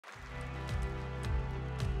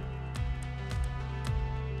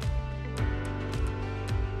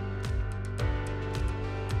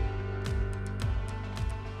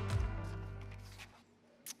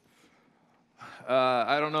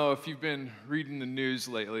I don't know if you've been reading the news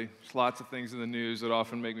lately. There's lots of things in the news that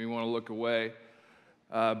often make me want to look away.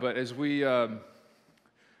 But as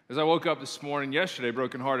I woke up this morning, yesterday,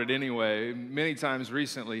 brokenhearted anyway, many times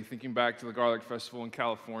recently, thinking back to the Garlic Festival in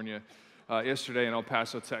California, yesterday in El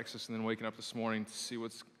Paso, Texas, and then waking up this morning to see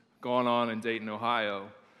what's going on in Dayton, Ohio,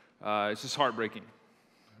 it's just heartbreaking,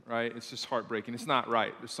 right? It's just heartbreaking. It's not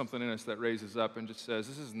right. There's something in us that raises up and just says,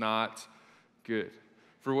 this is not good.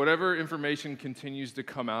 For whatever information continues to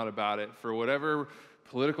come out about it, for whatever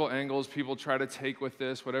political angles people try to take with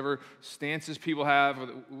this, whatever stances people have,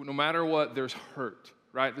 no matter what, there's hurt,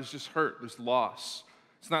 right? There's just hurt, there's loss.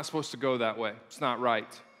 It's not supposed to go that way. It's not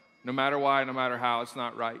right. No matter why, no matter how, it's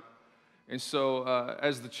not right. And so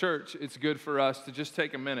as the church, it's good for us to just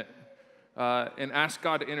take a minute and ask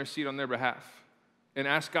God to intercede on their behalf, and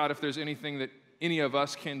ask God if there's anything that any of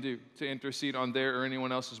us can do to intercede on their or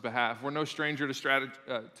anyone else's behalf. We're no stranger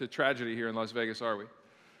to tragedy here in Las Vegas, are we?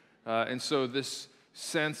 And so this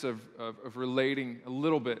sense of relating a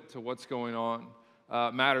little bit to what's going on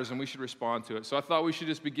matters, and we should respond to it. So I thought we should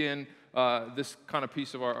just begin this kind of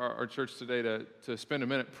piece of our church today to spend a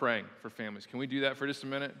minute praying for families. Can we do that for just a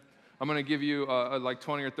minute? I'm going to give you like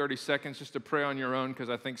 20 or 30 seconds just to pray on your own, because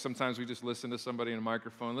I think sometimes we just listen to somebody in a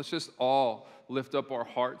microphone. Let's just all lift up our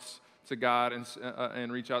hearts to God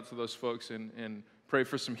and reach out to those folks and pray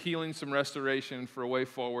for some healing, some restoration, for a way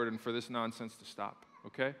forward, and for this nonsense to stop,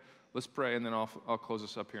 okay? Let's pray, and then I'll close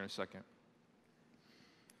us up here in a second.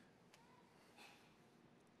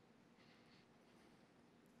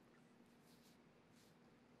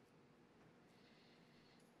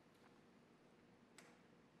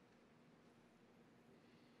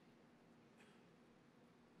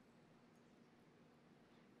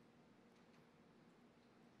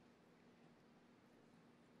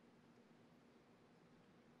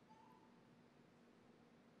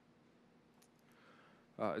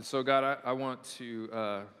 And so, God, I want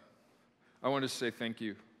to say thank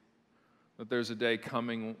you that there's a day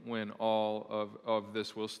coming when all of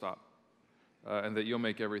this will stop, and that you'll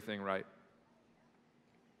make everything right.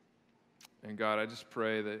 And God, I just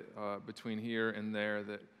pray that between here and there,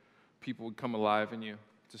 that people would come alive in you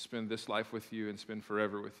to spend this life with you and spend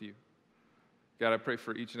forever with you. God, I pray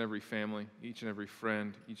for each and every family, each and every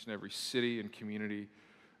friend, each and every city and community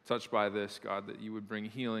touched by this, God, that you would bring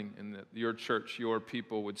healing, and that your church, your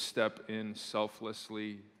people would step in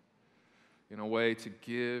selflessly in a way to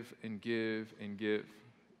give and give and give,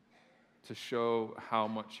 to show how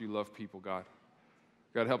much you love people, God.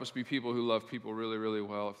 God, help us be people who love people really, really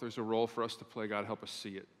well. If there's a role for us to play, God, help us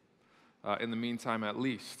see it. In the meantime, at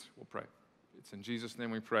least, we'll pray. It's in Jesus' name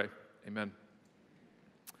we pray. Amen.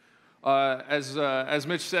 As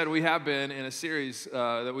Mitch said, we have been in a series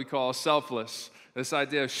that we call Selfless, this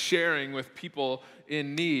idea of sharing with people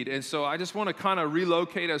in need. And so I just want to kind of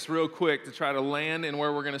relocate us real quick to try to land in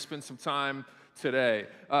where we're going to spend some time today.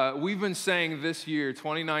 We've been saying this year,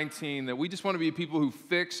 2019, that we just want to be people who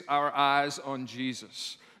fix our eyes on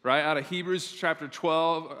Jesus. Right? Out of Hebrews chapter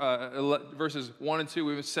 12, verses 1 and 2,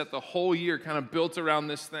 we've set the whole year kind of built around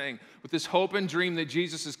this thing, with this hope and dream that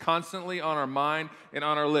Jesus is constantly on our mind and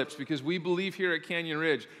on our lips, because we believe here at Canyon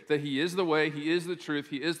Ridge that He is the way, He is the truth,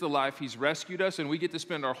 He is the life, He's rescued us, and we get to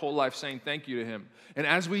spend our whole life saying thank you to Him. And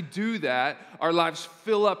as we do that, our lives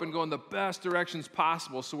fill up and go in the best directions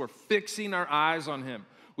possible, so we're fixing our eyes on Him.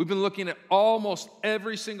 We've been looking at almost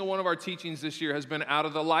every single one of our teachings this year has been out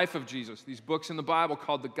of the life of Jesus, these books in the Bible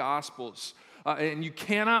called the Gospels. And you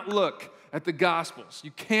cannot look at the Gospels, you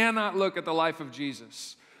cannot look at the life of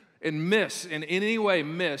Jesus and in any way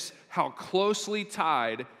miss how closely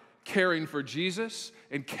tied caring for Jesus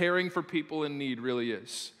and caring for people in need really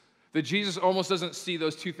is. That Jesus almost doesn't see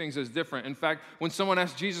those two things as different. In fact, when someone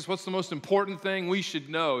asks Jesus, what's the most important thing we should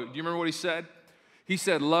know? Do you remember what He said? He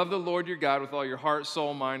said, love the Lord your God with all your heart,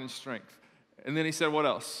 soul, mind, and strength. And then He said, what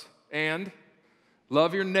else? And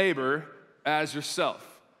love your neighbor as yourself.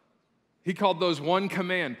 He called those one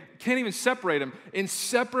command. Can't even separate them.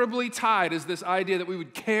 Inseparably tied is this idea that we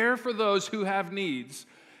would care for those who have needs,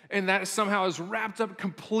 and that somehow is wrapped up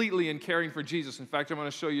completely in caring for Jesus. In fact, I'm going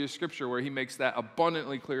to show you a scripture where He makes that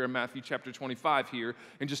abundantly clear in Matthew chapter 25 here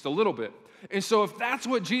in just a little bit. And so if that's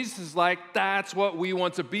what Jesus is like, that's what we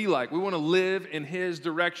want to be like. We want to live in His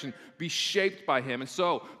direction, be shaped by Him. And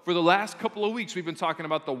so for the last couple of weeks, we've been talking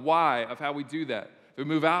about the why of how we do that. We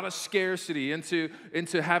move out of scarcity into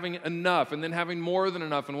having enough, and then having more than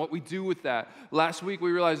enough, and what we do with that. Last week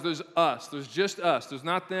we realized there's us. There's just us. There's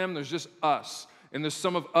not them. There's just us. And there's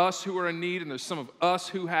some of us who are in need, and there's some of us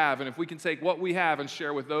who have. And if we can take what we have and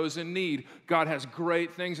share with those in need, God has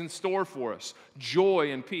great things in store for us,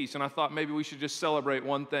 joy and peace. And I thought maybe we should just celebrate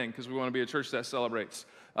one thing because we want to be a church that celebrates.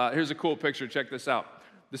 Here's a cool picture. Check this out.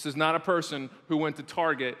 This is not a person who went to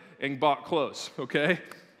Target and bought clothes, okay?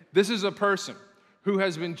 This is a person who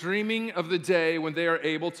has been dreaming of the day when they are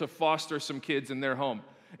able to foster some kids in their home.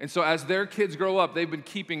 And so as their kids grow up, they've been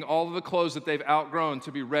keeping all of the clothes that they've outgrown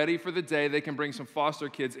to be ready for the day they can bring some foster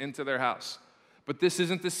kids into their house. But this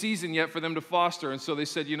isn't the season yet for them to foster. And so they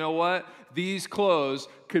said, you know what? These clothes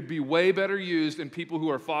could be way better used in people who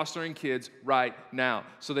are fostering kids right now.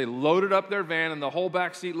 So they loaded up their van, and the whole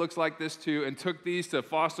back seat looks like this too, and took these to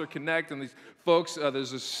Foster Connect. And these folks,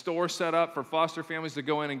 there's a store set up for foster families to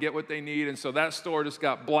go in and get what they need. And so that store just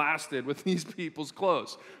got blasted with these people's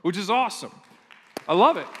clothes, which is awesome. I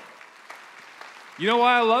love it. You know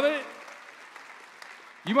why I love it?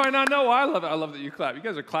 You might not know why I love it. I love that you clap. You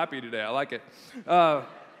guys are clappy today. I like it.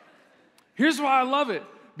 Here's why I love it.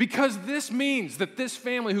 Because this means that this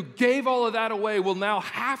family who gave all of that away will now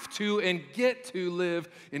have to and get to live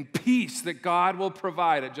in peace that God will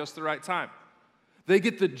provide at just the right time. They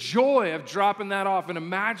get the joy of dropping that off and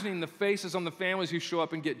imagining the faces on the families who show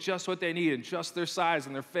up and get just what they need and just their size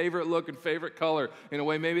and their favorite look and favorite color in a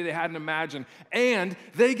way maybe they hadn't imagined. And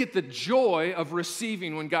they get the joy of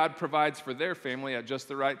receiving when God provides for their family at just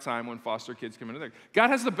the right time when foster kids come into there.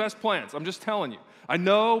 God has the best plans. I'm just telling you. I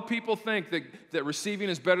know people think that receiving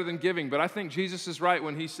is better than giving, but I think Jesus is right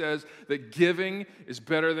when he says that giving is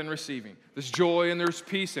better than receiving. There's joy and there's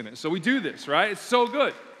peace in it. So we do this, right? It's so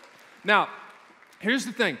good. Now, here's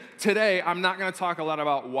the thing. Today, I'm not going to talk a lot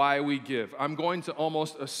about why we give. I'm going to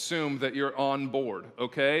almost assume that you're on board,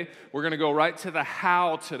 okay? We're going to go right to the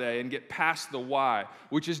how today and get past the why,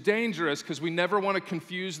 which is dangerous because we never want to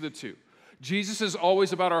confuse the two. Jesus is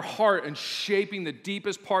always about our heart and shaping the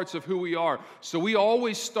deepest parts of who we are. So we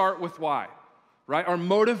always start with why, right? Our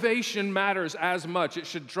motivation matters as much. It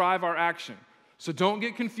should drive our action. So don't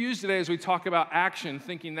get confused today as we talk about action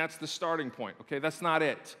thinking that's the starting point, okay? That's not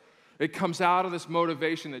it. It comes out of this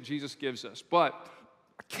motivation that Jesus gives us. But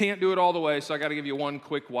I can't do it all the way, so I got to give you one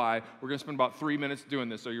quick why. We're going to spend about 3 minutes doing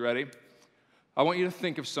this. Are you ready? I want you to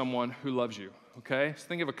think of someone who loves you, okay? Just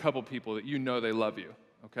think of a couple people that you know they love you,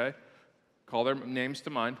 okay? Call their names to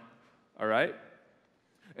mind, all right?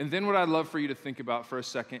 And then what I'd love for you to think about for a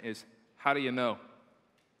second is, how do you know?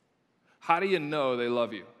 How do you know they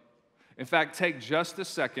love you? In fact, take just a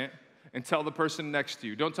second and tell the person next to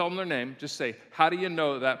you. Don't tell them their name. Just say, how do you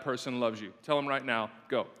know that person loves you? Tell them right now.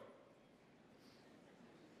 Go.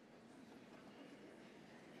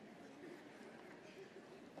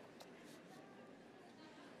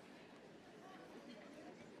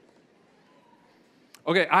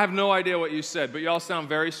 Okay, I have no idea what you said, but y'all sound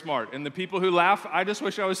very smart. And the people who laugh, I just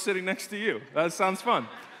wish I was sitting next to you. That sounds fun.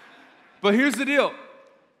 But here's the deal.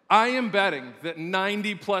 I am betting that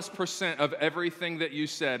 90+% of everything that you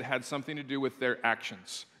said had something to do with their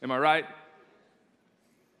actions. Am I right?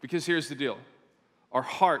 Because here's the deal. Our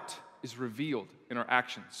heart is revealed in our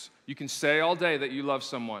actions. You can say all day that you love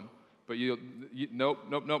someone, but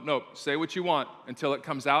nope. Say what you want until it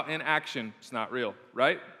comes out in action. It's not real,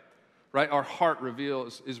 right? Right? Our heart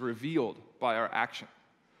is revealed by our action.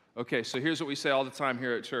 Okay, so here's what we say all the time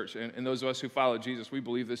here at church, and those of us who follow Jesus, we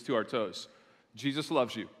believe this to our toes. Jesus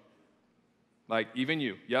loves you. Like, even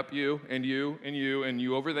you. Yep, you, and you, and you, and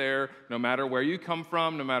you over there, no matter where you come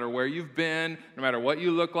from, no matter where you've been, no matter what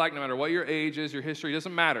you look like, no matter what your age is, your history,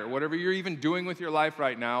 doesn't matter. Whatever you're even doing with your life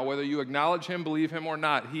right now, whether you acknowledge him, believe him or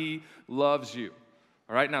not, he loves you.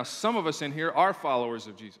 All right, now some of us in here are followers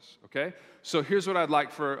of Jesus, okay? So here's what I'd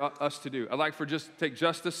like for us to do. I'd like for take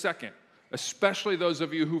just a second, especially those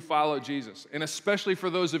of you who follow Jesus, and especially for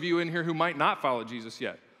those of you in here who might not follow Jesus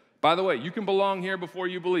yet. By the way, you can belong here before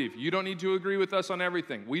you believe. You don't need to agree with us on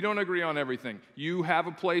everything. We don't agree on everything. You have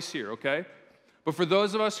a place here, okay? But for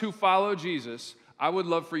those of us who follow Jesus, I would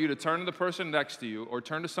love for you to turn to the person next to you or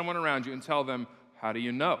turn to someone around you and tell them, how do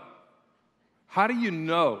you know? How do you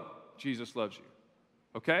know Jesus loves you?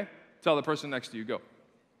 Okay? Tell the person next to you, go.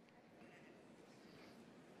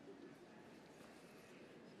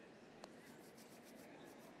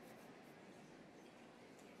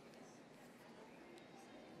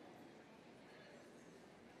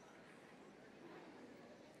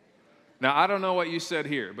 Now, I don't know what you said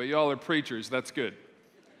here, but y'all are preachers. That's good,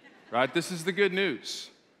 right? This is the good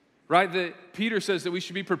news, right? That Peter says that we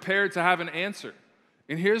should be prepared to have an answer.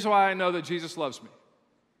 And here's why I know that Jesus loves me,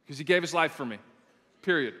 because he gave his life for me,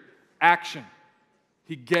 period. Action.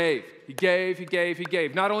 He gave.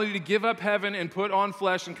 Not only did he give up heaven and put on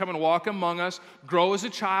flesh and come and walk among us, grow as a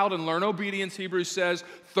child and learn obedience, Hebrews says,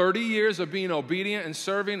 30 years of being obedient and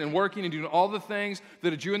serving and working and doing all the things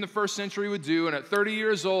that a Jew in the first century would do. And at 30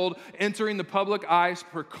 years old, entering the public eye,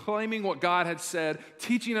 proclaiming what God had said,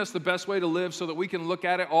 teaching us the best way to live so that we can look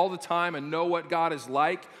at it all the time and know what God is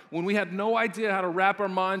like. When we had no idea how to wrap our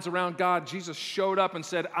minds around God, Jesus showed up and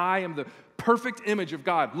said, I am the perfect image of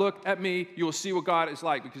God. Look at me, you will see what God is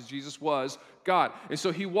like, because Jesus was God. And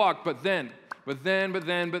so he walked, but then,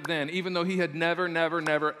 even though he had never,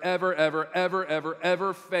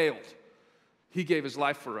 ever failed, he gave his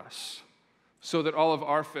life for us so that all of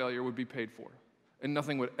our failure would be paid for and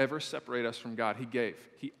nothing would ever separate us from God. He gave,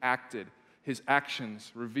 he acted, his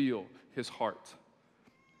actions reveal his heart.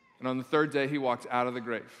 And on the third day, he walked out of the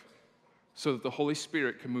grave so that the Holy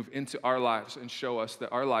Spirit can move into our lives and show us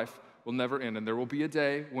that our life will never end. And there will be a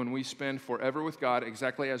day when we spend forever with God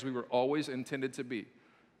exactly as we were always intended to be.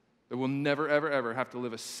 That we'll never, ever have to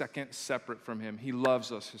live a second separate from him. He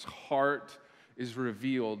loves us. His heart is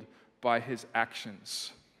revealed by his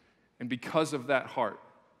actions. And because of that heart,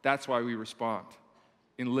 that's why we respond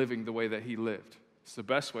in living the way that he lived. It's the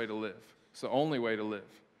best way to live. It's the only way to live.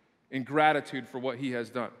 In gratitude for what he has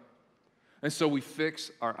done. And so we fix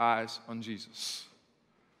our eyes on Jesus.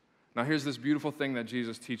 Now, here's this beautiful thing that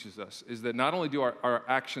Jesus teaches us, is that not only do our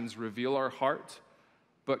actions reveal our heart,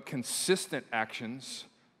 but consistent actions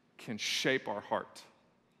can shape our heart,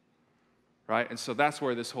 right? And so that's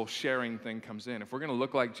where this whole sharing thing comes in. If we're going to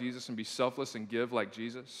look like Jesus and be selfless and give like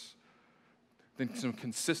Jesus, then some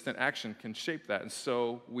consistent action can shape that, and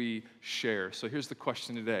so we share. So here's the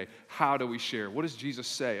question today. How do we share? What does Jesus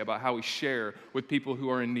say about how we share with people who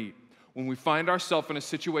are in need? When we find ourselves in a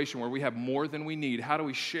situation where we have more than we need, how do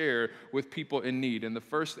we share with people in need? And the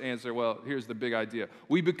first answer, well, here's the big idea.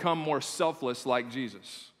 We become more selfless like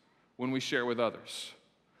Jesus when we share with others.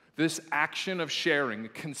 This action of sharing, the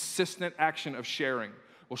consistent action of sharing,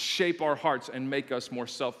 will shape our hearts and make us more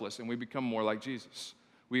selfless, and we become more like Jesus.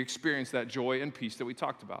 We experience that joy and peace that we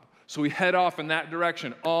talked about. So we head off in that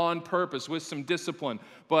direction on purpose with some discipline.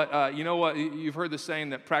 But you know what? You've heard the saying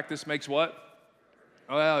that practice makes what?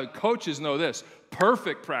 Well, coaches know this.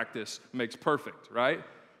 Perfect practice makes perfect, right?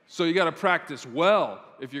 So you got to practice well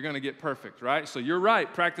if you're going to get perfect, right? So you're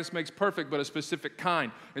right. Practice makes perfect, but a specific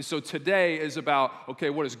kind. And so today is about, okay,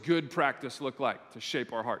 what does good practice look like to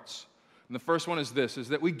shape our hearts? And the first one is this, is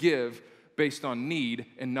that we give based on need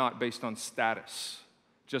and not based on status,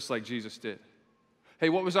 just like Jesus did. Hey,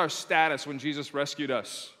 what was our status when Jesus rescued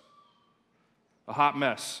us? A hot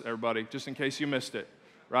mess, everybody, just in case you missed it.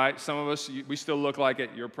 Right? Some of us, we still look like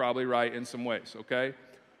it. You're probably right in some ways, okay?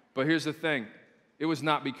 But here's the thing. It was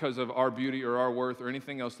not because of our beauty or our worth or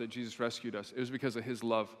anything else that Jesus rescued us. It was because of his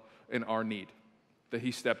love and our need that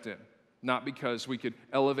he stepped in. Not because we could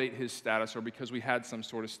elevate his status or because we had some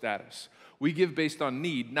sort of status. We give based on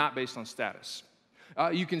need, not based on status.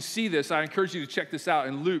 You can see this. I encourage you to check this out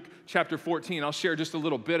in Luke chapter 14. I'll share just a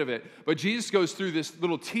little bit of it. But Jesus goes through this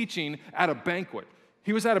little teaching at a banquet.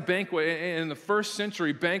 He was at a banquet, and in the first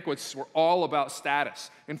century, banquets were all about status.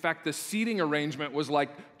 In fact, the seating arrangement was like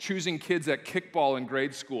choosing kids at kickball in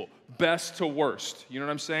grade school, best to worst. You know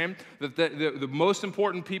what I'm saying? That the most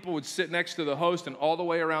important people would sit next to the host and all the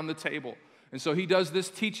way around the table. And so he does this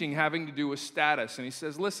teaching having to do with status, and he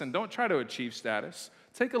says, listen, don't try to achieve status.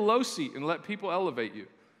 Take a low seat and let people elevate you.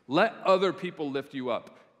 Let other people lift you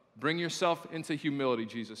up. Bring yourself into humility,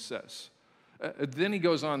 Jesus says. Then he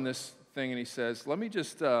goes on this thing and he says, let me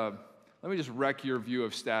just wreck your view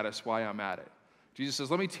of status while I'm at it. Jesus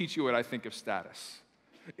says, let me teach you what I think of status.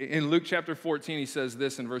 In Luke chapter 14, he says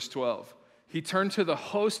this in verse 12. He turned to the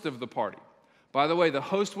host of the party. By the way, the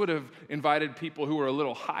host would have invited people who were a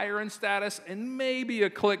little higher in status and maybe a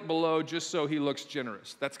click below just so he looks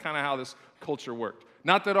generous. That's kind of how this culture worked.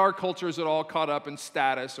 Not that our culture is at all caught up in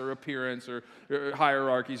status or appearance or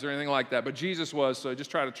hierarchies or anything like that, but Jesus was, so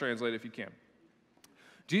just try to translate if you can.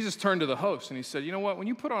 Jesus turned to the host and he said, you know what, when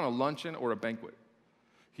you put on a luncheon or a banquet,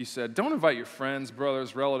 he said, don't invite your friends,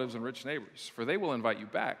 brothers, relatives, and rich neighbors, for they will invite you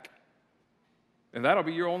back. And that'll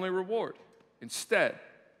be your only reward. Instead,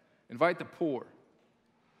 invite the poor,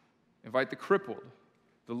 invite the crippled,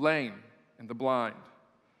 the lame, and the blind.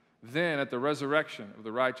 Then at the resurrection of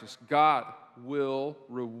the righteous, God will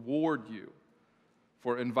reward you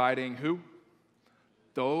for inviting who?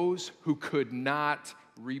 Those who could not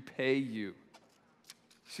repay you.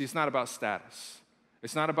 See, it's not about status.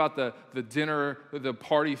 It's not about the dinner, the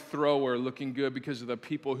party thrower looking good because of the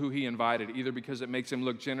people who he invited, either because it makes him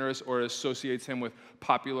look generous or associates him with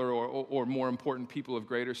popular or more important people of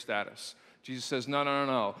greater status. Jesus says,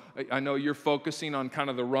 no. I know you're focusing on kind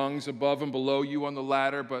of the rungs above and below you on the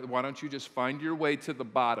ladder, but why don't you just find your way to the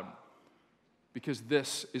bottom? Because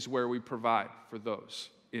this is where we provide for those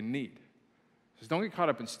in need. He says, don't get caught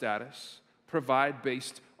up in status. Provide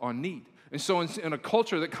based on need. And so in a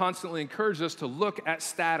culture that constantly encourages us to look at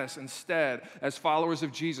status instead as followers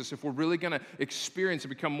of Jesus, if we're really going to experience and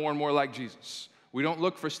become more and more like Jesus, we don't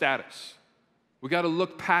look for status. We got to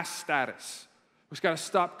look past status. We've got to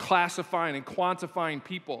stop classifying and quantifying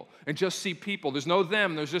people and just see people. There's no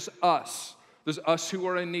them, there's just us. There's us who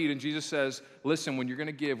are in need. And Jesus says, listen, when you're going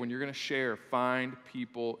to give, when you're going to share, find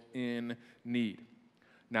people in need.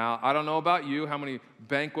 Now, I don't know about you, how many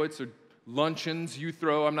banquets or luncheons you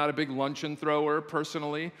throw. I'm not a big luncheon thrower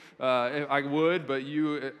personally. I would, but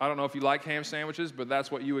I don't know if you like ham sandwiches, but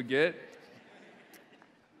that's what you would get.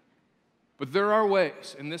 But there are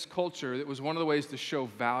ways in this culture, that was one of the ways to show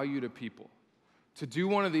value to people. To do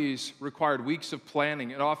one of these required weeks of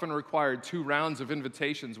planning. It often required 2 rounds of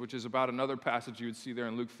invitations, which is about another passage you would see there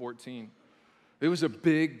in Luke 14. It was a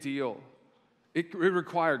big deal. It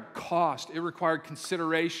required cost. It required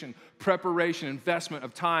consideration, preparation, investment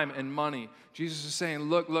of time and money. Jesus is saying,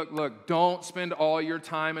 look, don't spend all your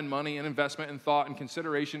time and money and investment and thought and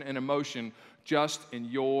consideration and emotion just in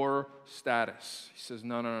your status. He says,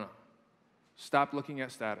 no. Stop looking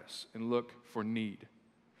at status and look for need.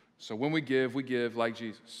 So when we give like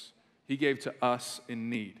Jesus. He gave to us in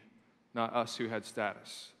need, not us who had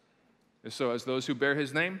status. And so as those who bear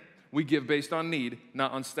his name, we give based on need,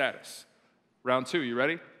 not on status. Round 2, you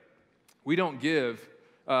ready? We don't give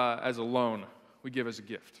as a loan. We give as a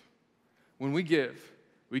gift. When we give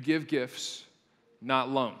gifts,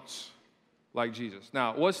 not loans, like Jesus.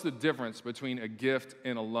 Now, what's the difference between a gift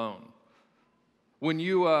and a loan? When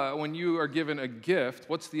you are given a gift,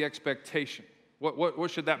 what's the expectation? What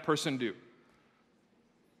should that person do?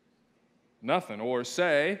 Nothing. Or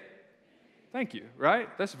say, thank you, right?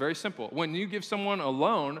 That's very simple. When you give someone a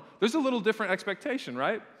loan, there's a little different expectation,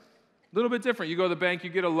 right? A little bit different. You go to the bank, you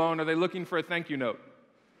get a loan. Are they looking for a thank you note?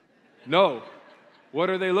 No. What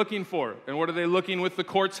are they looking for? And what are they looking with the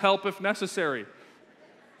court's help if necessary?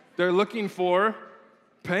 They're looking for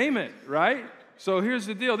payment, right? So here's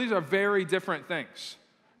the deal. These are very different things.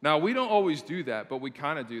 Now, we don't always do that, but we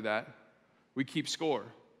kind of do that. We keep score.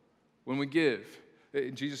 When we give,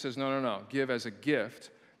 Jesus says, no. Give as a gift,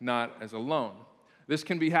 not as a loan. This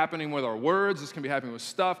can be happening with our words. This can be happening with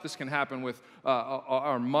stuff. This can happen with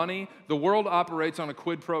our money. The world operates on a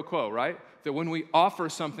quid pro quo, right? That when we offer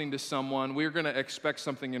something to someone, we're going to expect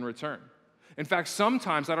something in return. In fact,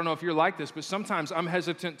 sometimes, I don't know if you're like this, but sometimes I'm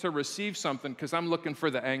hesitant to receive something because I'm looking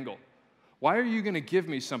for the angle. Why are you going to give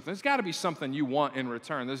me something? There's got to be something you want in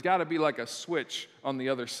return. There's got to be like a switch on the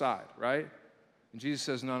other side, right? And Jesus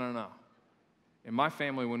says, no. In my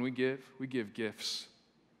family, when we give gifts.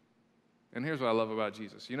 And here's what I love about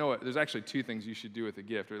Jesus. You know what? There's actually 2 things you should do with a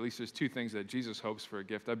gift, or at least there's 2 things that Jesus hopes for a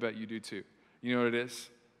gift. I bet you do too. You know what it is?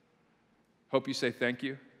 Hope you say thank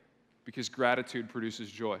you, because gratitude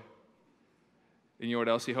produces joy. And you know what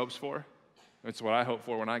else he hopes for? It's what I hope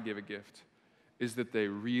for when I give a gift, is that they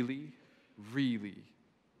really, really,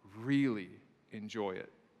 really enjoy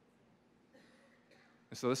it.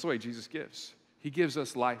 And so this is the way Jesus gives. He gives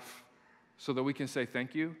us life so that we can say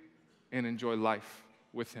thank you and enjoy life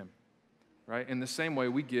with him. Right? In the same way,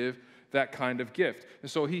 we give that kind of gift.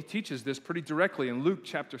 And so he teaches this pretty directly in Luke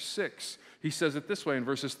chapter 6. He says it this way in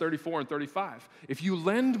verses 34 and 35. If you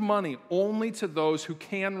lend money only to those who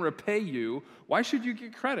can repay you, why should you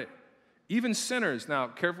get credit? Even sinners. Now,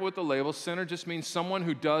 careful with the label. Sinner just means someone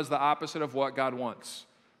who does the opposite of what God wants.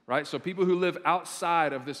 Right? So people who live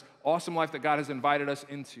outside of this awesome life that God has invited us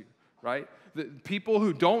into. Right? The people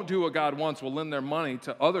who don't do what God wants will lend their money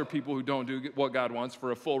to other people who don't do what God wants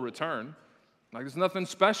for a full return. Like, there's nothing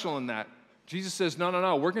special in that. Jesus says,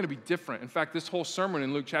 no, we're going to be different. In fact, this whole sermon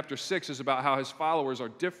in Luke chapter 6 is about how his followers are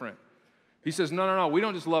different. He says, no, we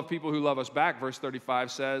don't just love people who love us back, verse 35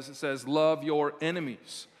 says. It says, love your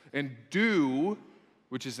enemies and do,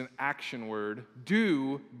 which is an action word,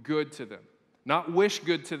 do good to them. Not wish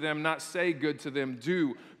good to them, not say good to them,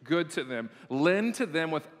 do good to them. Lend to them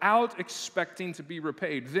without expecting to be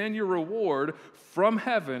repaid. Then your reward from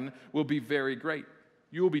heaven will be very great.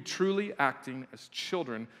 You will be truly acting as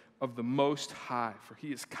children of the Most High, for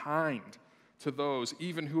he is kind to those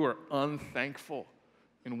even who are unthankful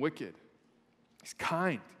and wicked. He's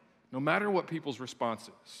kind, no matter what people's response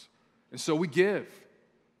is. And so we give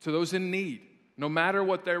to those in need, no matter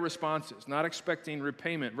what their response is, not expecting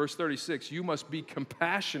repayment. Verse 36, you must be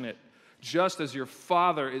compassionate just as your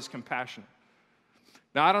Father is compassionate.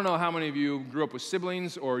 Now, I don't know how many of you grew up with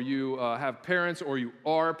siblings or you have parents or you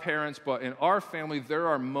are parents, but in our family, there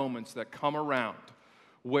are moments that come around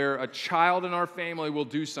where a child in our family will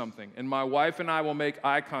do something, and my wife and I will make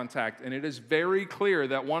eye contact, and it is very clear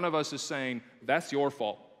that one of us is saying, that's your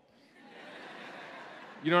fault.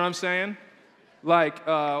 You know what I'm saying? Like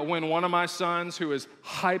when one of my sons, who is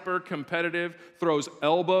hyper competitive, throws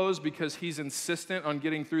elbows because he's insistent on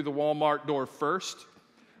getting through the Walmart door first,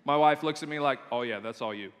 my wife looks at me like, oh yeah, that's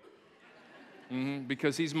all you.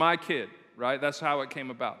 Because he's my kid, right? That's how it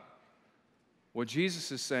came about. What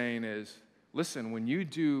Jesus is saying is, listen, when you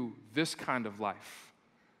do this kind of life,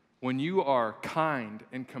 when you are kind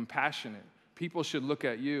and compassionate, people should look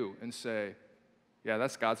at you and say, yeah,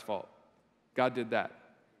 that's God's fault. God did that.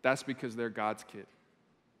 That's because they're God's kid.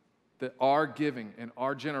 That our giving and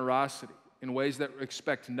our generosity in ways that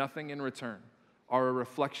expect nothing in return are a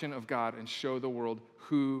reflection of God and show the world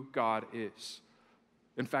who God is.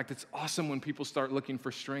 In fact, it's awesome when people start looking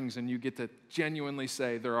for strings and you get to genuinely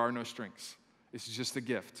say there are no strings. It's just a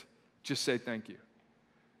gift. Just say thank you.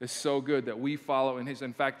 It's so good that we follow in his.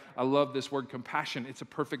 In fact, I love this word compassion. It's a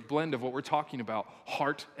perfect blend of what we're talking about,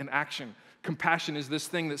 heart and action. Compassion is this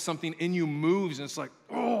thing that something in you moves and it's like,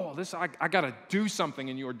 oh, I got to do something,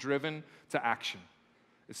 and you are driven to action.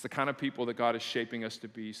 It's the kind of people that God is shaping us to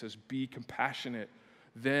be. He says, be compassionate,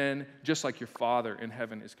 then just like your Father in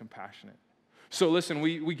heaven is compassionate. So listen,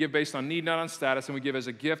 we give based on need, not on status, and we give as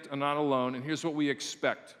a gift and not a loan, and here's what we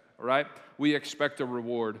expect, all right? We expect a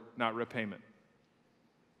reward, not repayment.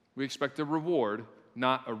 We expect a reward,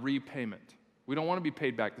 not a repayment. We don't want to be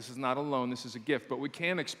paid back. This is not a loan, this is a gift, but we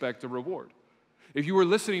can expect a reward. If you were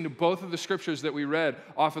listening to both of the scriptures that we read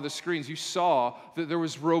off of the screens, you saw that there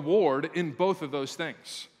was reward in both of those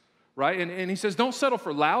things, right? And he says, don't settle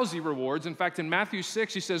for lousy rewards. In fact, in Matthew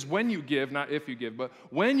 6, he says, when you give, not if you give, but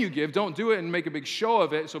when you give, don't do it and make a big show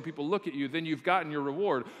of it so people look at you, then you've gotten your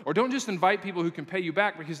reward. Or don't just invite people who can pay you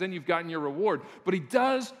back, because then you've gotten your reward. But he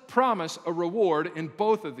does promise a reward in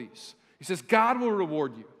both of these. He says, God will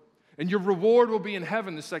reward you, and your reward will be in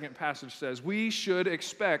heaven, the second passage says. We should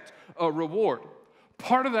expect a reward.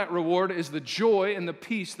 Part of that reward is the joy and the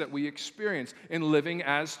peace that we experience in living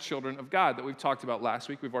as children of God that we've talked about last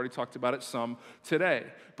week. We've already talked about it some today.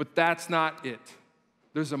 But that's not it.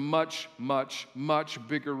 There's a much, much, much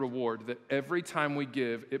bigger reward that every time we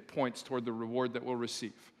give, it points toward the reward that we'll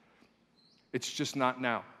receive. It's just not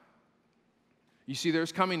now. You see,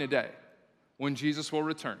 there's coming a day when Jesus will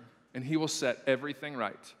return, and he will set everything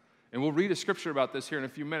right. And we'll read a scripture about this here in a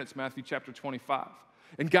few minutes, Matthew chapter 25.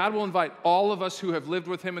 And God will invite all of us who have lived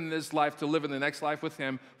with him in this life to live in the next life with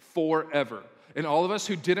him forever. And all of us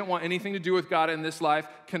who didn't want anything to do with God in this life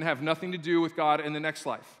can have nothing to do with God in the next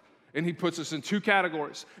life. And he puts us in two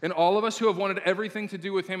categories. And all of us who have wanted everything to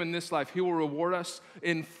do with him in this life, he will reward us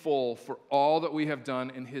in full for all that we have done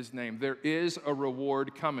in his name. There is a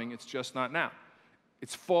reward coming. It's just not now.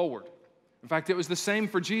 It's forward. In fact, it was the same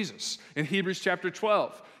for Jesus. In Hebrews chapter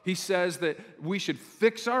 12, he says that we should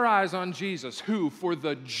fix our eyes on Jesus, who, for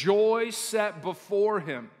the joy set before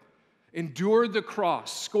him, endured the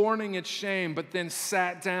cross, scorning its shame, but then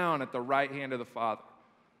sat down at the right hand of the Father.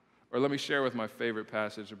 Or let me share with my favorite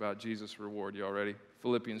passage about Jesus' reward. You all ready?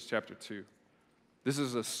 Philippians chapter 2. This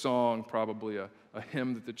is a song, probably a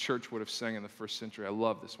hymn that the church would have sang in the first century. I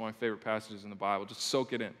love this. One of my favorite passages in the Bible. Just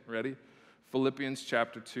soak it in. Ready? Philippians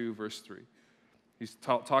chapter 2, verse 3. He's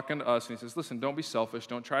talking to us, and he says, listen, don't be selfish.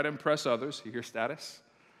 Don't try to impress others. You hear status?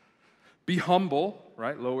 Be humble,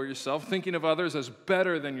 right? Lower yourself, thinking of others as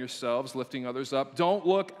better than yourselves, lifting others up. Don't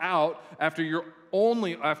look out after your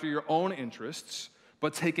own interests,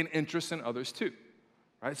 but take an interest in others too.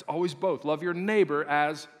 Right? It's always both. Love your neighbor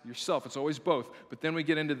as yourself. It's always both. But then we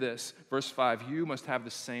get into this, verse 5. You must have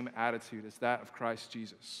the same attitude as that of Christ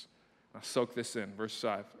Jesus. Now soak this in, verse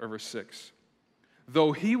 6.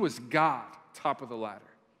 Though he was God, top of the ladder,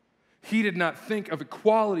 he did not think of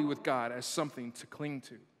equality with God as something to cling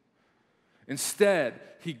to. Instead,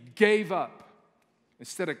 he gave up.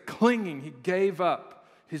 Instead of clinging, he gave up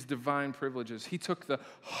his divine privileges. He took the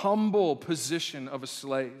humble position of a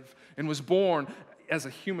slave and was born as a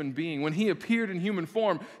human being. When he appeared in human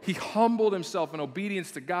form, he humbled himself in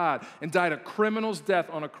obedience to God and died a criminal's death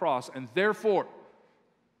on a cross. And therefore,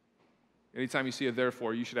 anytime you see a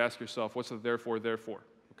therefore, you should ask yourself, what's the therefore,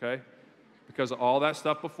 okay? Because of all that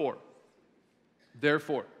stuff before.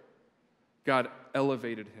 Therefore, God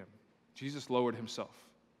elevated him. Jesus lowered himself,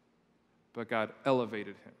 but God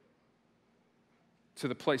elevated him to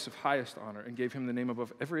the place of highest honor and gave him the name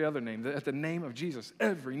above every other name. That at the name of Jesus,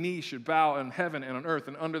 every knee should bow in heaven and on earth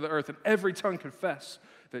and under the earth, and every tongue confess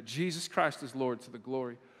that Jesus Christ is Lord, to the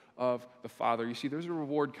glory of the Father. You see, there's a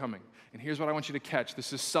reward coming. And here's what I want you to catch.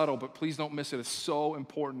 This is subtle, but please don't miss it. It's so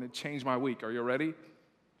important. It changed my week. Are you ready?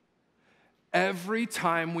 Every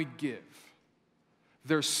time we give,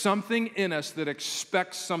 there's something in us that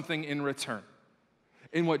expects something in return.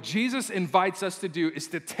 And what Jesus invites us to do is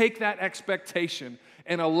to take that expectation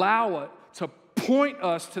and allow it to point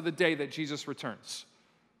us to the day that Jesus returns.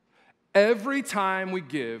 Every time we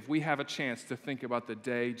give, we have a chance to think about the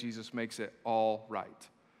day Jesus makes it all right.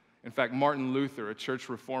 In fact, Martin Luther, a church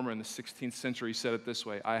reformer in the 16th century, said it this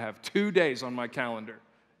way: I have 2 days on my calendar,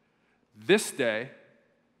 this day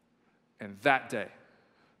and that day.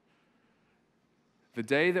 The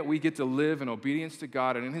day that we get to live in obedience to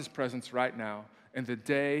God and in His presence right now, and the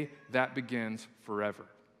day that begins forever.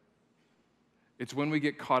 It's when we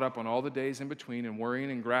get caught up on all the days in between and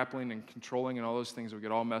worrying and grappling and controlling and all those things, we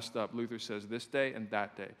get all messed up. Luther says this day and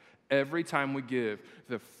that day. Every time we give,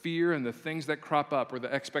 the fear and the things that crop up or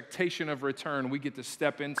the expectation of return, we get to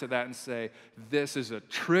step into that and say, this is a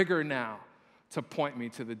trigger now to point me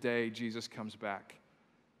to the day Jesus comes back.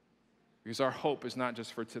 Because our hope is not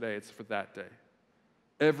just for today, it's for that day.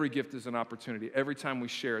 Every gift is an opportunity. Every time we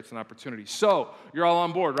share, it's an opportunity. So, you're all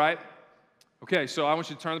on board, right? Okay, so I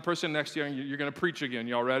want you to turn to the person next to you, and you're going to preach again.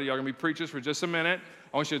 Y'all ready? Y'all going to be preachers for just a minute.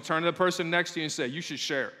 I want you to turn to the person next to you and say, you should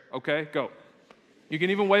share. Okay, go. You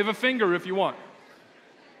can even wave a finger if you want.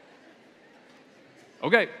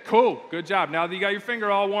 Okay, cool. Good job. Now that you got your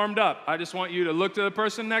finger all warmed up, I just want you to look to the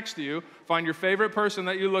person next to you, find your favorite person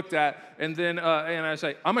that you looked at, and then and I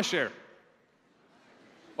say, I'm going to share.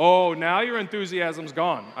 Oh, now your enthusiasm's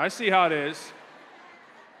gone. I see how it is.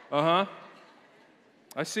 I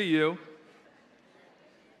see you.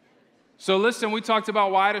 So listen, we talked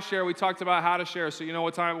about why to share. We talked about how to share. So you know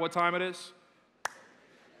what time it is?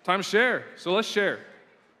 Time to share. So let's share.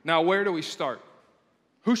 Now, where do we start?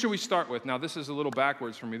 Who should we start with? Now, this is a little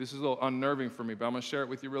backwards for me. This is a little unnerving for me, but I'm going to share it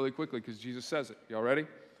with you really quickly because Jesus says it. Y'all ready?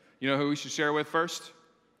 You know who we should share with first?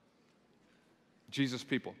 Jesus'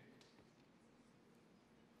 people.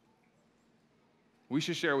 We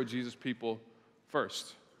should share with Jesus' people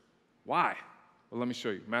first. Why? Well, let me show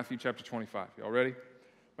you. Matthew chapter 25. Y'all ready?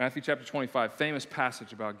 Matthew chapter 25, famous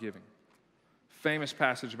passage about giving. Famous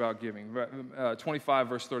passage about giving. 25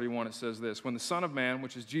 verse 31, it says this: when the Son of Man,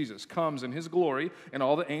 which is Jesus, comes in His glory and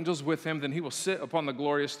all the angels with Him, then He will sit upon the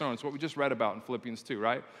glorious throne. It's what we just read about in Philippians 2,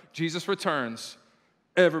 right? Jesus returns.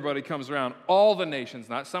 Everybody comes around. All the nations,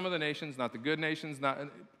 not some of the nations, not the good nations, not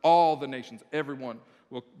all the nations, everyone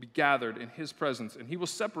will be gathered in His presence, and He will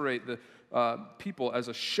separate the people as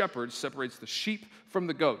a shepherd separates the sheep from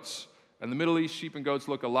the goats. In the Middle East, sheep and goats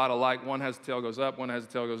look a lot alike. One has a tail goes up, one has a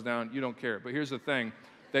tail goes down. You don't care. But here's the thing.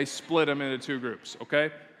 They split them into two groups,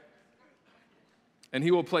 okay? And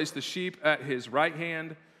He will place the sheep at His right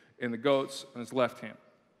hand and the goats on His left hand.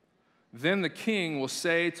 Then the King will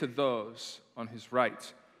say to those on His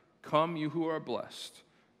right, come, you who are blessed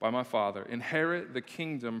by my Father, inherit the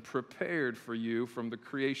kingdom prepared for you from the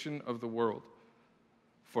creation of the world.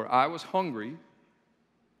 For I was hungry,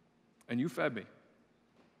 and you fed me.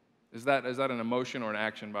 Is that an emotion or an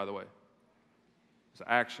action, by the way? It's an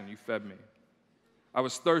action. You fed me. I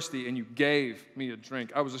was thirsty, and you gave me a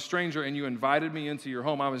drink. I was a stranger, and you invited me into your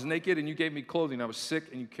home. I was naked, and you gave me clothing. I was sick,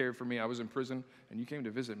 and you cared for me. I was in prison, and you came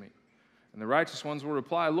to visit me. And the righteous ones will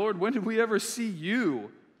reply, Lord, when did we ever see you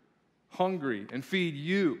hungry and feed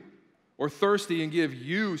you, or thirsty and give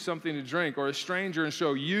you something to drink, or a stranger and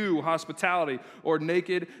show you hospitality, or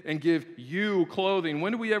naked and give you clothing?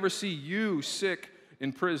 When did we ever see you sick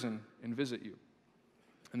in prison and visit you?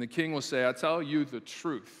 And the King will say, I tell you the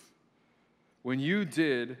truth. When you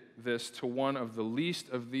did this to one of the least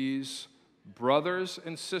of these brothers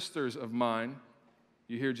and sisters of mine,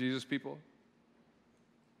 you hear Jesus, people?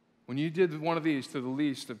 When you did one of these to the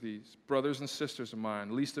least of these brothers and sisters of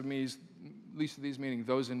mine, least of these meaning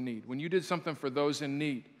those in need. When you did something for those in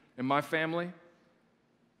need in my family,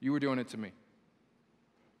 you were doing it to me.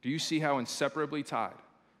 Do you see how inseparably tied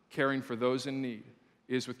caring for those in need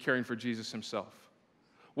is with caring for Jesus Himself?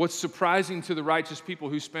 What's surprising to the righteous people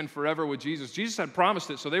who spend forever with Jesus, Jesus had promised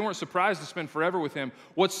it, so they weren't surprised to spend forever with Him.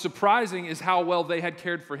 What's surprising is how well they had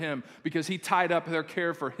cared for Him, because He tied up their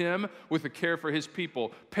care for Him with the care for His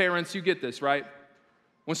people. Parents, you get this, right?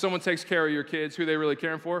 When someone takes care of your kids, who are they really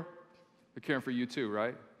caring for? They're caring for you too,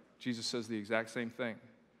 right? Jesus says the exact same thing.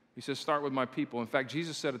 He says, start with my people. In fact,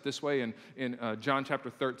 Jesus said it this way in John chapter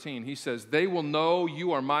 13. He says, they will know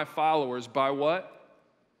you are my followers by what?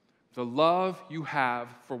 The love you have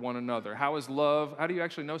for one another. How is love? How do you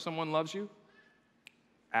actually know someone loves you?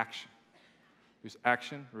 Action. Because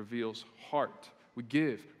action reveals heart. We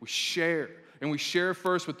give, we share, and we share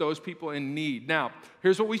first with those people in need. Now,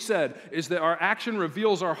 here's what we said, is that our action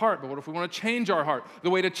reveals our heart, but what if we want to change our heart? The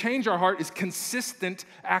way to change our heart is consistent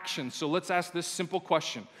action. So let's ask this simple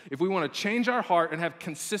question. If we want to change our heart and have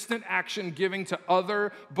consistent action giving to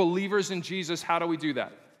other believers in Jesus, how do we do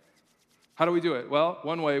that? How do we do it? Well,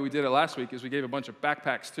 one way we did it last week is we gave a bunch of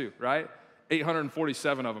backpacks too, right?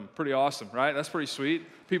 847 of them. Pretty awesome, right? That's pretty sweet.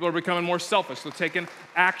 People are becoming more selfish. They're taking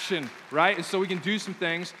action, right? And so we can do some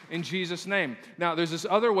things in Jesus' name. Now, there's this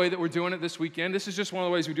other way that we're doing it this weekend. This is just one of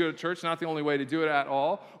the ways we do it at church, not the only way to do it at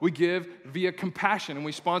all. We give via compassion, and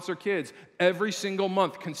we sponsor kids every single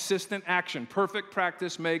month. Consistent action. Perfect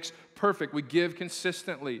practice makes perfect. We give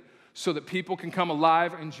consistently so that people can come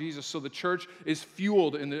alive in Jesus, so the church is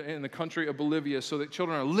fueled in the country of Bolivia, so that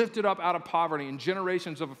children are lifted up out of poverty and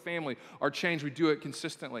generations of a family are changed. We do it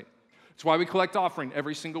consistently. It's why we collect offering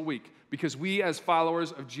every single week, because we as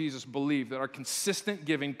followers of Jesus believe that our consistent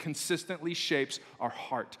giving consistently shapes our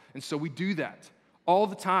heart. And so we do that all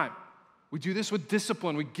the time. We do this with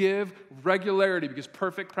discipline. We give regularity because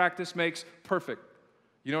perfect practice makes perfect.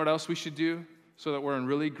 You know what else we should do so that we're in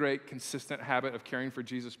really great, consistent habit of caring for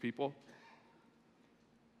Jesus' people?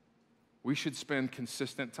 We should spend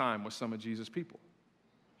consistent time with some of Jesus' people.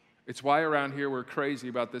 It's why around here we're crazy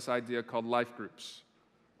about this idea called life groups.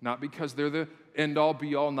 Not because they're the end-all,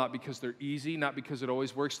 be-all, not because they're easy, not because it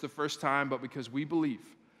always works the first time, but because we believe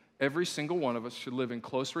every single one of us should live in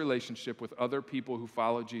close relationship with other people who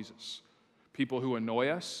follow Jesus. People who annoy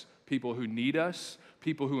us, people who need us,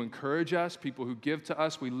 people who encourage us, people who give to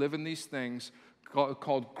us. We live in these things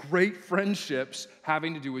called great friendships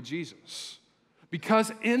having to do with Jesus.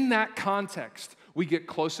 Because in that context, we get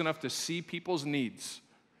close enough to see people's needs,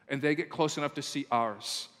 and they get close enough to see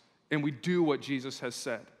ours. And we do what Jesus has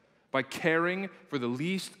said by caring for the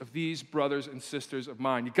least of these brothers and sisters of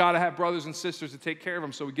mine. You got to have brothers and sisters to take care of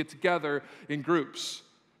them, so we get together in groups,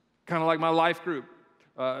 kind of like my life group.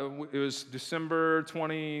 It was December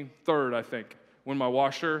 23rd, I think, when my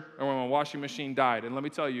washing machine died. And let me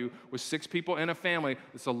tell you, with 6 people in a family,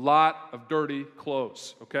 it's a lot of dirty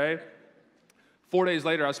clothes, okay? 4 days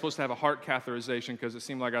later, I was supposed to have a heart catheterization because it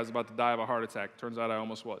seemed like I was about to die of a heart attack. Turns out I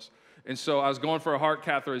almost was. And so I was going for a heart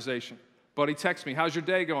catheterization. Buddy texts me, how's your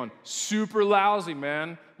day going? Super lousy,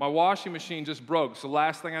 man. My washing machine just broke. It's the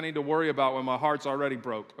last thing I need to worry about when my heart's already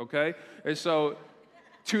broke, okay? And so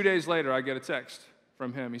 2 days later, I get a text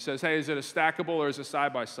from him. He says, hey, is it a stackable or is it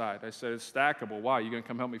side-by-side? I said, it's stackable. Why? You going to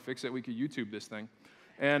come help me fix it? We could YouTube this thing.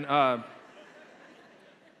 And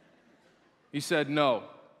he said, no,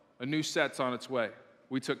 a new set's on its way.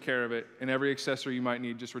 We took care of it, and every accessory you might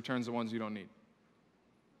need just returns the ones you don't need.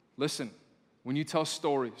 Listen, when you tell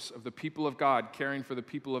stories of the people of God caring for the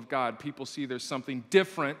people of God, people see there's something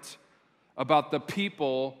different about the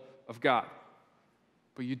people of God.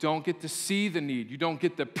 But you don't get to see the need. You don't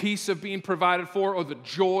get the peace of being provided for or the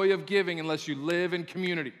joy of giving unless you live in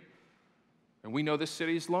community. And we know this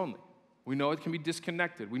city is lonely. We know it can be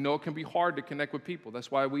disconnected. We know it can be hard to connect with people.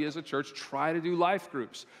 That's why we as a church try to do life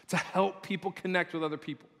groups to help people connect with other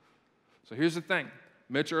people. So here's the thing.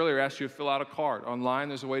 Mitch earlier asked you to fill out a card. Online,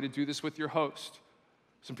 there's a way to do this with your host.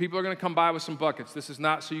 Some people are going to come by with some buckets. This is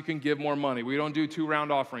not so you can give more money. We don't do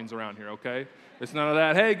 2-round offerings around here, okay? It's none of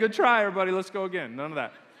that. Hey, good try, everybody. Let's go again. None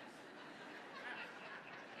of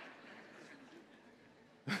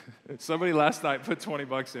that. Somebody last night put 20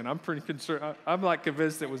 bucks in. I'm pretty concerned. I'm like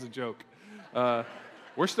convinced it was a joke.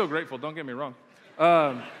 We're still grateful. Don't get me wrong.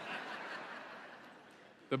 The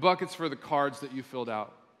bucket's for the cards that you filled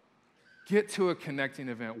out. Get to a connecting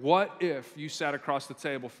event. What if you sat across the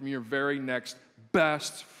table from your very next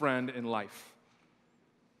best friend in life?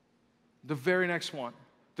 The very next one.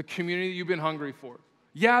 The community you've been hungry for.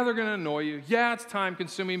 Yeah, they're going to annoy you. Yeah, it's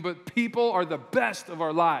time-consuming, but people are the best of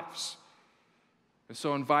our lives. And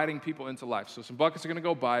so inviting people into life. So some buckets are going to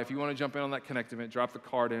go by. If you want to jump in on that connect event, drop the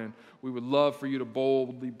card in. We would love for you to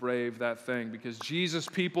boldly brave that thing because Jesus'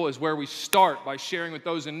 people is where we start by sharing with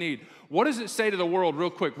those in need. What does it say to the world, real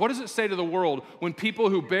quick? What does it say to the world when people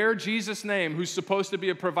who bear Jesus' name, who's supposed to be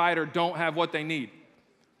a provider, don't have what they need?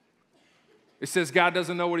 It says God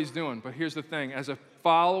doesn't know what he's doing. But here's the thing. As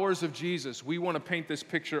followers of Jesus, we want to paint this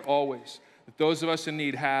picture always, that those of us in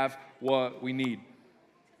need have what we need.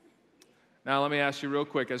 Now, let me ask you real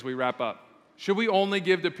quick as we wrap up. Should we only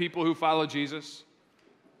give to people who follow Jesus?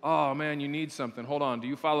 Oh, man, you need something. Hold on. Do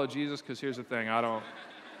you follow Jesus? Because here's the thing. I don't.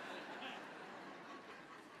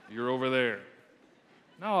 You're over there.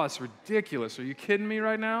 No, that's ridiculous. Are you kidding me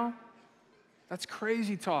right now? That's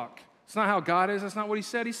crazy talk. It's not how God is. That's not what he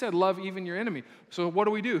said. He said, love even your enemy. So what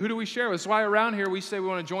do? Who do we share with? That's why around here we say we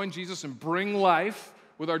want to join Jesus and bring life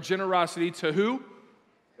with our generosity to who?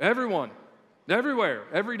 Everyone, everywhere,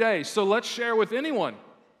 every day. So let's share with anyone,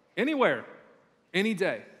 anywhere, any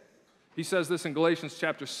day. He says this in Galatians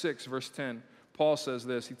chapter 6, verse 10. Paul says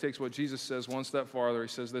this. He takes what Jesus says one step farther. He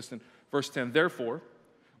says this in verse 10. Therefore,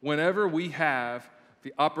 whenever we have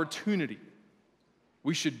the opportunity,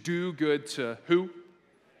 we should do good to who?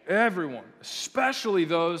 Everyone, especially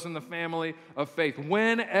those in the family of faith.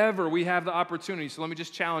 Whenever we have the opportunity. So let me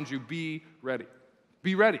just challenge you, be ready.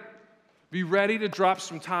 Be ready. Be ready to drop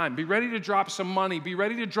some time. Be ready to drop some money. Be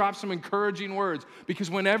ready to drop some encouraging words. Because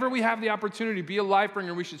whenever we have the opportunity to be a life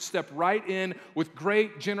bringer, we should step right in with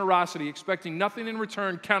great generosity, expecting nothing in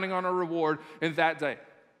return, counting on our reward in that day.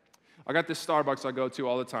 I got this Starbucks I go to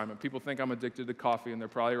all the time, and people think I'm addicted to coffee, and they're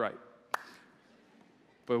probably right.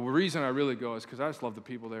 But the reason I really go is because I just love the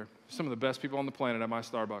people there. Some of the best people on the planet at my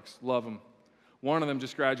Starbucks. Love them. One of them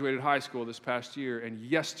just graduated high school this past year, and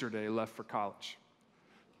yesterday left for college.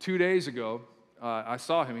 2 days ago, I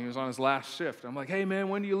saw him. He was on his last shift. I'm like, hey, man,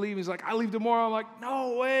 when do you leave? He's like, I leave tomorrow. I'm like,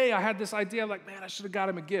 no way. I had this idea. I'm like, man, I should have got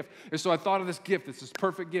him a gift. And so I thought of this gift. It's this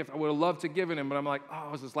perfect gift. I would have loved to give it him, but I'm like, oh,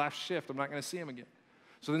 it was his last shift. I'm not going to see him again.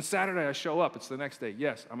 So then Saturday, I show up. It's the next day.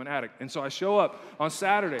 Yes, I'm an addict. And so I show up on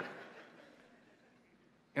Saturday,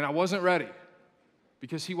 and I wasn't ready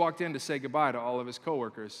because he walked in to say goodbye to all of his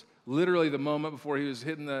coworkers, literally the moment before he was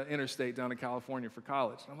hitting the interstate down to California for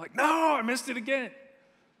college. And I'm like, no, I missed it again.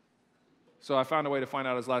 So I found a way to find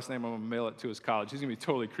out his last name. I'm going to mail it to his college. He's going to be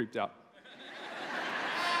totally creeped out.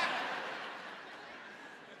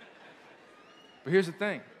 But here's the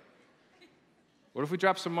thing. What if we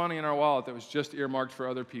dropped some money in our wallet that was just earmarked for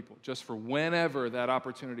other people, just for whenever that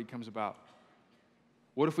opportunity comes about?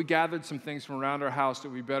 What if we gathered some things from around our house that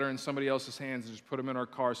would be better in somebody else's hands and just put them in our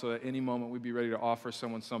car so that at any moment we'd be ready to offer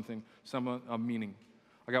someone something, some meaning?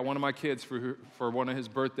 I got one of my kids for one of his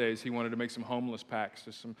birthdays, he wanted to make some homeless packs,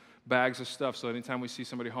 just some bags of stuff, so anytime we see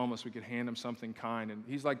somebody homeless, we could hand them something kind. And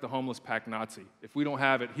he's like the homeless pack Nazi. If we don't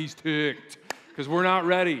have it, he's ticked because we're not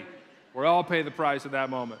ready. We'll all pay the price at that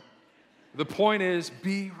moment. The point is,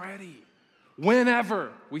 be ready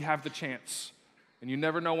whenever we have the chance. And you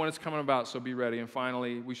never know when it's coming about, so be ready. And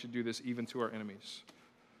finally, we should do this even to our enemies.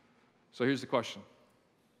 So here's the question.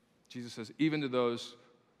 Jesus says, even to those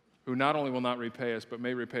who not only will not repay us, but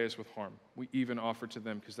may repay us with harm, we even offer to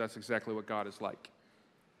them, because that's exactly what God is like.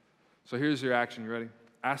 So here's your action. You ready?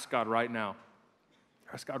 Ask God right now.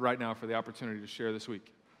 Ask God right now for the opportunity to share this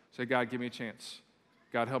week. Say, God, give me a chance.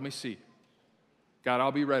 God, help me see. God,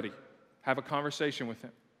 I'll be ready. Have a conversation with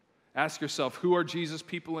him. Ask yourself, who are Jesus'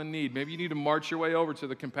 people in need? Maybe you need to march your way over to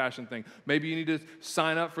the compassion thing. Maybe you need to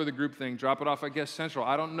sign up for the group thing, drop it off at Guest Central.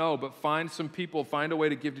 I don't know, but find some people, find a way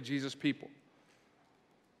to give to Jesus' people.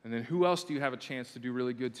 And then who else do you have a chance to do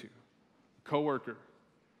really good to? A coworker,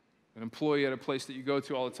 an employee at a place that you go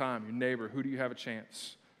to all the time, your neighbor. Who do you have a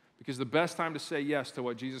chance? Because the best time to say yes to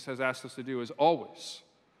what Jesus has asked us to do is always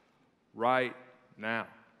right now.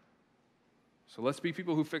 So let's be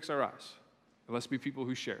people who fix our eyes. And let's be people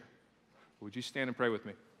who share. Would you stand and pray with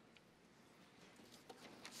me?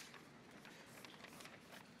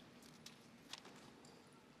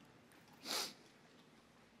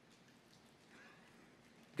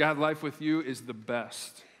 God, life with you is the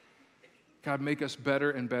best. God, make us better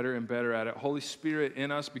and better and better at it. Holy Spirit, in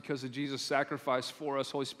us, because of Jesus' sacrifice for us,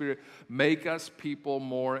 Holy Spirit, make us people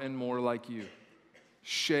more and more like you.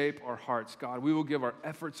 Shape our hearts, God. We will give our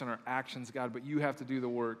efforts and our actions, God, but you have to do the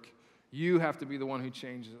work. You have to be the one who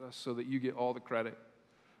changes us so that you get all the credit.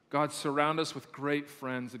 God, surround us with great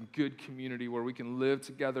friends and good community where we can live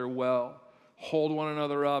together well, hold one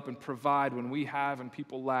another up, and provide when we have and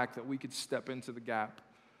people lack, that we could step into the gap.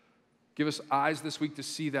 Give us eyes this week to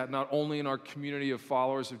see that, not only in our community of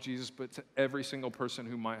followers of Jesus, but to every single person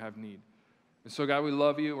who might have need. And so, God, we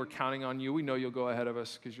love you. We're counting on you. We know you'll go ahead of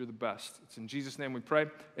us because you're the best. It's in Jesus' name we pray.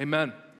 Amen.